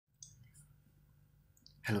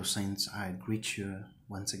Hello Saints, I greet you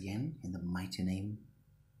once again in the mighty name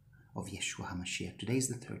of Yeshua HaMashiach. Today is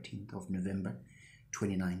the 13th of November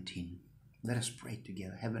 2019. Let us pray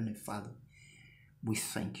together. Heavenly Father, we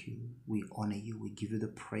thank you, we honor you, we give you the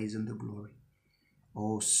praise and the glory.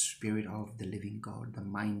 O Spirit of the living God, the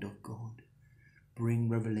mind of God, bring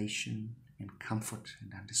revelation and comfort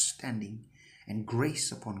and understanding and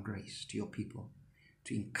grace upon grace to your people,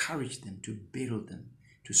 to encourage them, to build them,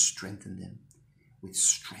 to strengthen them with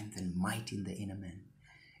strength and might in the inner man.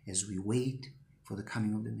 As we wait for the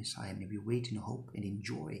coming of the Messiah, may we wait in hope and in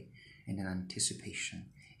joy and in anticipation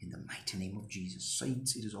in the mighty name of Jesus.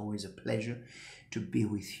 Saints, it is always a pleasure to be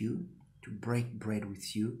with you, to break bread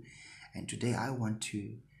with you. And today I want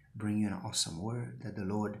to bring you an awesome word that the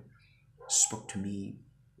Lord spoke to me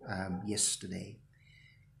yesterday.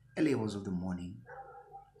 Early hours of the morning,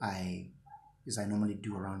 as I normally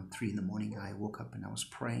do around 3 in the morning, I woke up and I was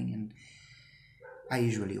praying, and I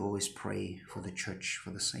usually always pray for the church,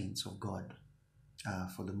 for the saints of God,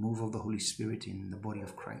 for the move of the Holy Spirit in the body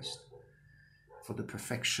of Christ, for the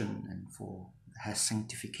perfection and for her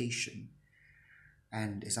sanctification.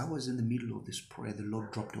 And as I was in the middle of this prayer, the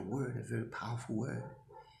Lord dropped a word, a very powerful word,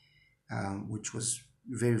 which was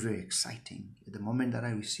very, very exciting. At the moment that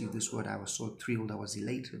I received this word, I was so thrilled, I was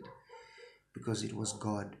elated, because it was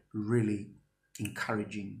God really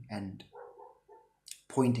encouraging and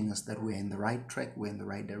pointing us that we're in the right track, we're in the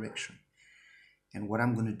right direction. And what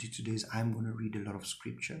I'm going to do today is I'm going to read a lot of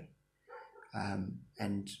scripture,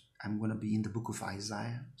 and I'm going to be in the book of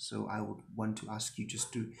Isaiah. So I would want to ask you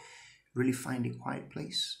just to really find a quiet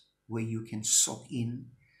place where you can soak in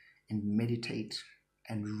and meditate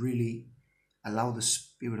and really allow the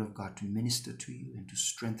Spirit of God to minister to you and to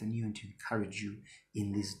strengthen you and to encourage you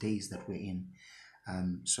in these days that we're in.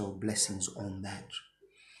 So blessings on that.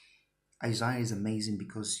 Isaiah is amazing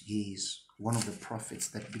because he is one of the prophets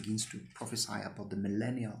that begins to prophesy about the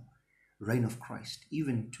millennial reign of Christ.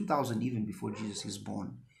 Even 2000, even before Jesus is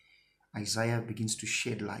born, Isaiah begins to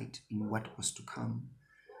shed light in what was to come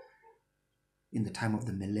in the time of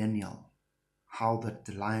the millennial. How that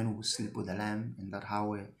the lion will sleep with the lamb, and that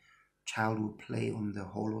how a child will play on the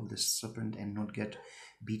hole of the serpent and not get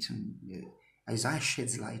beaten. Isaiah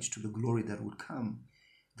sheds light to the glory that would come,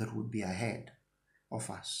 that would be ahead of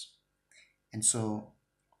us. And so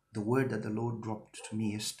the word that the Lord dropped to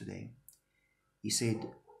me yesterday, he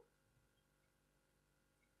said,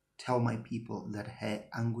 tell my people that her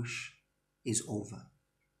anguish is over.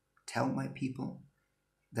 Tell my people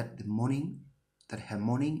that her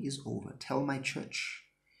mourning is over. Tell my church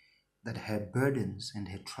that her burdens and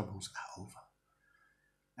her troubles are over.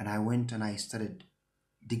 And I went and I started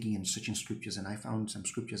digging and searching scriptures, and I found some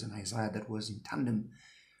scriptures in Isaiah that was in tandem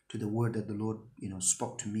to the word that the Lord,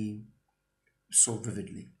 spoke to me so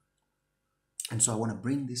vividly. And so I want to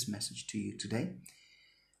bring this message to you today,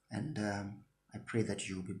 and I pray that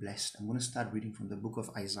you will be blessed. I'm going to start reading from the book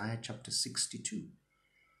of Isaiah chapter 62,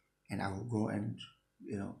 and I will go and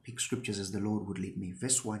pick scriptures as the Lord would lead me.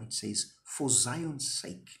 Verse 1, it says, for Zion's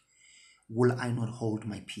sake will I not hold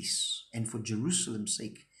my peace, and for Jerusalem's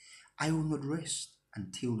sake I will not rest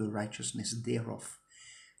until the righteousness thereof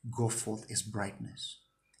go forth as brightness,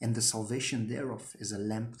 and the salvation thereof as a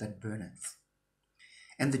lamp that burneth.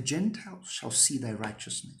 And the Gentiles shall see thy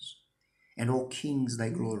righteousness, and all kings thy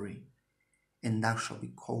glory, and thou shalt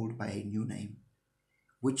be called by a new name,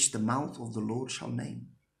 which the mouth of the Lord shall name.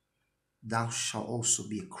 Thou shalt also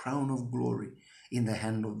be a crown of glory in the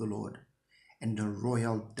hand of the Lord, and a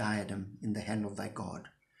royal diadem in the hand of thy God.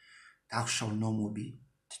 Thou shalt no more be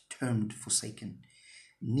termed forsaken,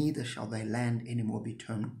 neither shall thy land any more be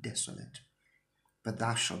termed desolate, but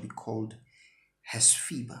thou shalt be called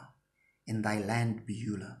Hesphibah, and thy land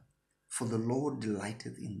Beulah, for the Lord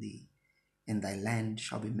delighteth in thee, and thy land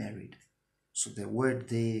shall be married. So the word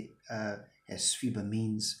there, Hesphibah,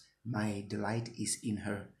 means my delight is in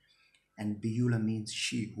her, and Beulah means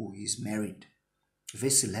she who is married.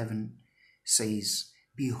 Verse 11 says,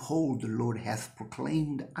 behold, the Lord hath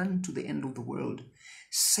proclaimed unto the end of the world.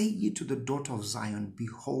 Say ye to the daughter of Zion,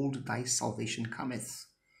 behold, thy salvation cometh.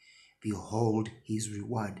 Behold, his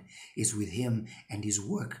reward is with him, and his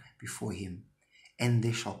work before him. And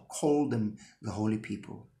they shall call them the holy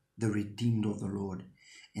people, the redeemed of the Lord.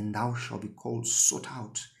 And thou shalt be called sought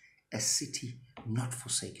out, a city not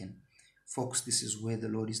forsaken. Folks, this is where the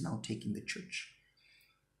Lord is now taking the church.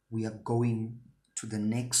 We are going to the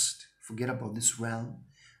next. Forget about this realm.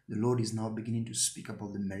 The Lord is now beginning to speak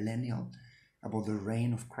about the millennial, about the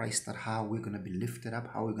reign of Christ, that how we're going to be lifted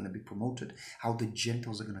up, how we're going to be promoted, how the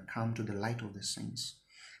Gentiles are going to come to the light of the saints,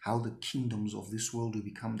 how the kingdoms of this world will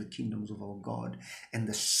become the kingdoms of our God, and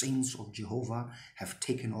the saints of Jehovah have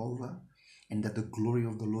taken over, and that the glory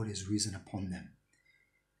of the Lord is risen upon them.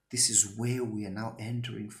 This is where we are now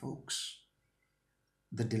entering, folks.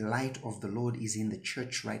 The delight of the Lord is in the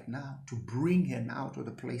church right now, to bring her now to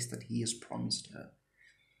the place that he has promised her,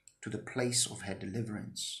 to the place of her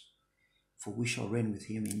deliverance. For we shall reign with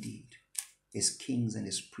him indeed, as kings and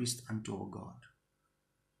as priests unto our God.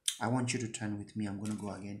 I want you to turn with me. I'm going to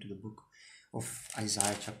go again to the book of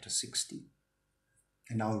Isaiah chapter 60.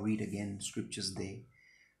 And I'll read again scriptures there.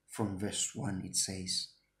 From verse 1 it says,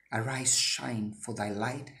 Arise, shine, for thy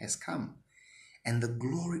light has come, and the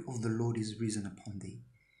glory of the Lord is risen upon thee.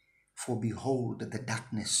 For behold, the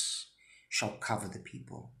darkness shall cover the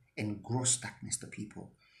people, and gross darkness the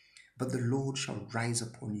people. But the Lord shall rise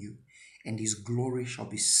upon you, and his glory shall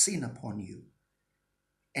be seen upon you.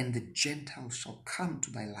 And the Gentiles shall come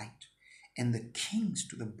to thy light, and the kings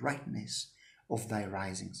to the brightness of thy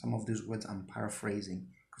rising. Some of these words I'm paraphrasing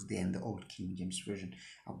because they're in the old King James Version.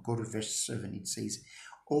 I'll go to verse 7. It says,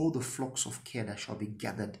 All the flocks of Kedar shall be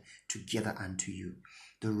gathered together unto you.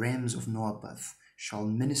 The rams of Nebaioth shall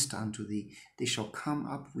minister unto thee. They shall come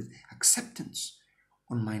up with acceptance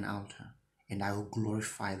on mine altar, and I will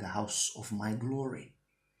glorify the house of my glory.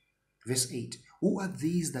 Verse 8, Who are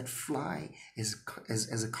these that fly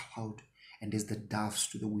as a cloud, and as the doves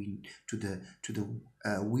to the wind, to the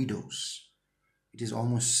widows? It is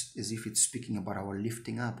almost as if it's speaking about our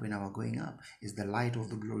lifting up and our going up, as the light of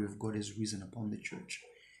the glory of God is risen upon the church.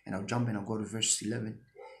 And I'll jump and I'll go to verse 11.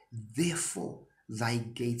 Therefore thy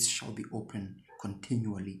gates shall be open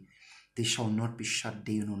continually, they shall not be shut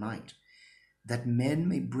day nor night, that men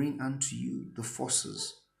may bring unto you the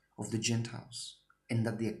forces of the Gentiles, and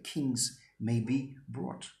that their kings may be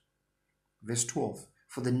brought. Verse 12,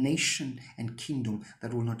 For the nation and kingdom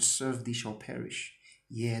that will not serve thee shall perish.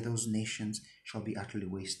 Yea, those nations shall be utterly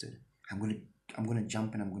wasted. I'm going to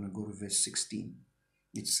jump and I'm going to go to verse 16.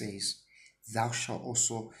 It says, Thou shalt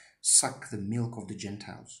also suck the milk of the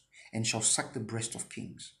Gentiles, and shalt suck the breast of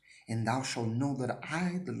kings. And thou shalt know that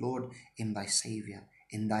I, the Lord, am thy Savior,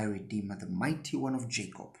 and thy Redeemer, the mighty one of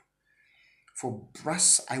Jacob. For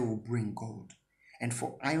brass I will bring gold, and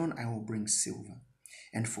for iron I will bring silver,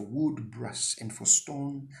 and for wood brass, and for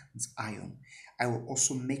stones iron. I will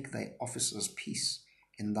also make thy officers peace,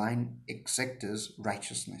 and thine executors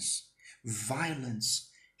righteousness. Violence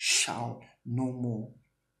shall no more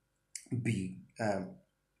be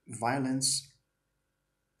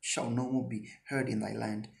heard in thy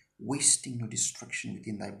land, wasting nor destruction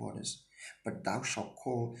within thy borders. But thou shalt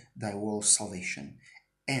call thy walls salvation,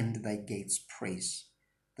 and thy gates praise.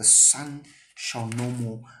 The sun shall no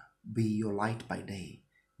more be your light by day,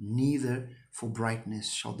 neither for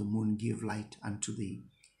brightness shall the moon give light unto thee.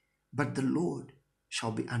 But the Lord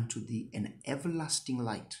shall be unto thee an everlasting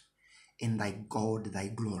light, and thy God thy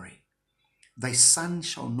glory. Thy sun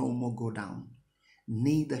shall no more go down,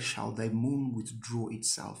 neither shall thy moon withdraw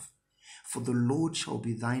itself. For the Lord shall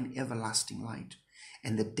be thine everlasting light,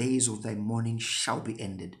 and the days of thy mourning shall be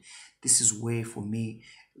ended. This is where, for me,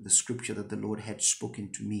 the scripture that the Lord had spoken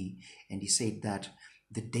to me, and he said that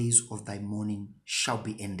the days of thy mourning shall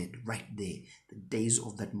be ended. Right there, the days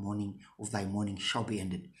of that mourning, of thy mourning shall be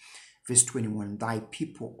ended. Verse 21, Thy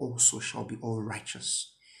people also shall be all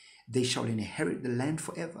righteous. They shall inherit the land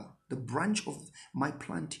forever, the branch of my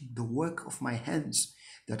planting, the work of my hands,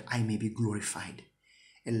 that I may be glorified.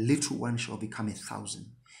 A little one shall become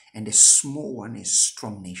 1,000, and a small one a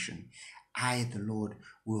strong nation. I, the Lord,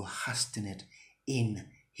 will hasten it in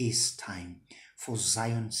his time. For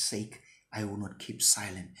Zion's sake, I will not keep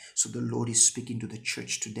silent. So the Lord is speaking to the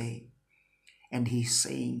church today, and he's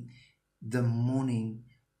saying the mourning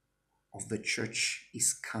of the church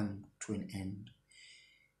is come to an end.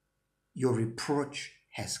 Your reproach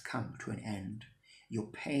has come to an end. Your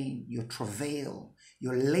pain, your travail,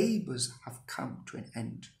 your labors have come to an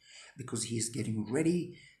end, because he is getting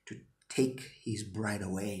ready to take his bride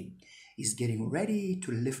away. He's getting ready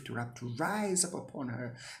to lift her up, to rise up upon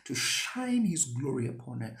her, to shine his glory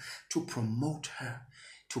upon her, to promote her,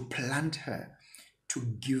 to plant her, to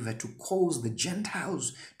give her, to cause the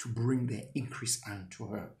Gentiles to bring their increase unto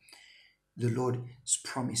her. The Lord's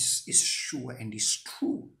promise is sure and is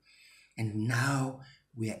true. And now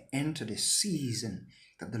we are entered a season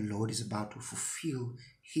that the Lord is about to fulfill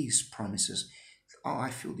his promises. Oh,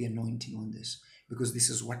 I feel the anointing on this, because this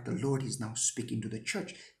is what the Lord is now speaking to the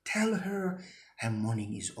church. Tell her her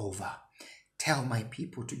mourning is over. Tell my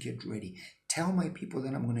people to get ready. Tell my people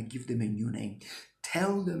that I'm going to give them a new name.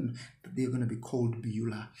 Tell them that they're going to be called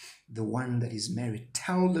Beulah, the one that is married.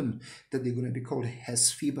 Tell them that they're going to be called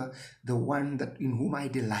Hesphiba, the one that in whom I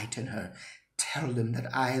delight in her. Tell them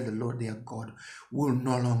that I, the Lord their God, will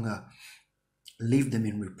no longer leave them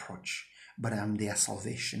in reproach, but I am their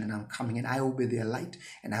salvation, and I'm coming, and I will be their light,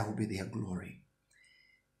 and I will be their glory.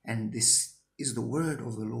 And this is the word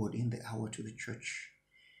of the Lord in the hour to the church.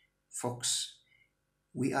 Folks,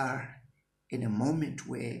 we are in a moment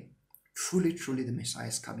where truly, truly the Messiah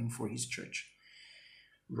is coming for his church.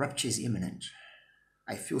 Rapture is imminent.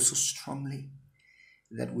 I feel so strongly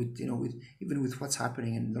that even with what's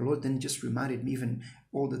happening, and the Lord then just reminded me even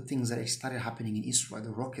all the things that started happening in Israel,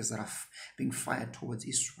 the rockets that are being fired towards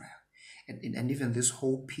Israel, and even this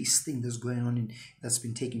whole peace thing that's going on that's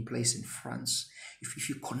been taking place in France. If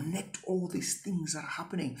you connect all these things that are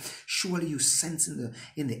happening, surely you sense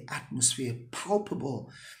in the atmosphere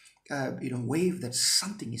palpable wave that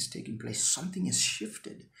something is taking place, something is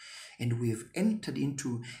shifted, and we have entered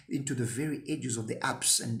into the very edges of the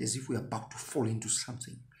Alps, and as if we are about to fall into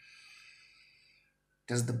something.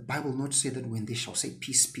 Does the Bible not say that when they shall say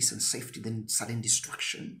peace, peace and safety, then sudden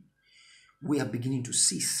destruction? We are beginning to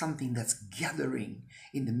see something that's gathering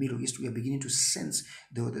in the Middle East. We are beginning to sense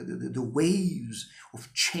the waves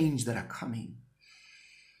of change that are coming.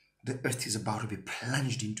 The earth is about to be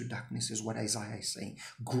plunged into darkness, is what Isaiah is saying.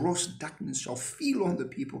 Gross darkness shall fill on the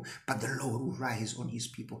people, but the Lord will rise on his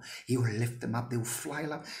people. He will lift them up. They will fly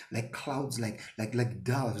up like clouds, like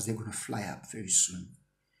doves. They're going to fly up very soon.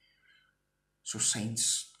 So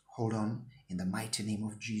saints, hold on. In the mighty name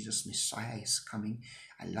of Jesus, Messiah is coming.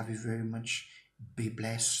 I love you very much. Be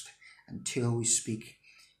blessed. Until we speak,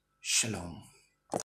 shalom.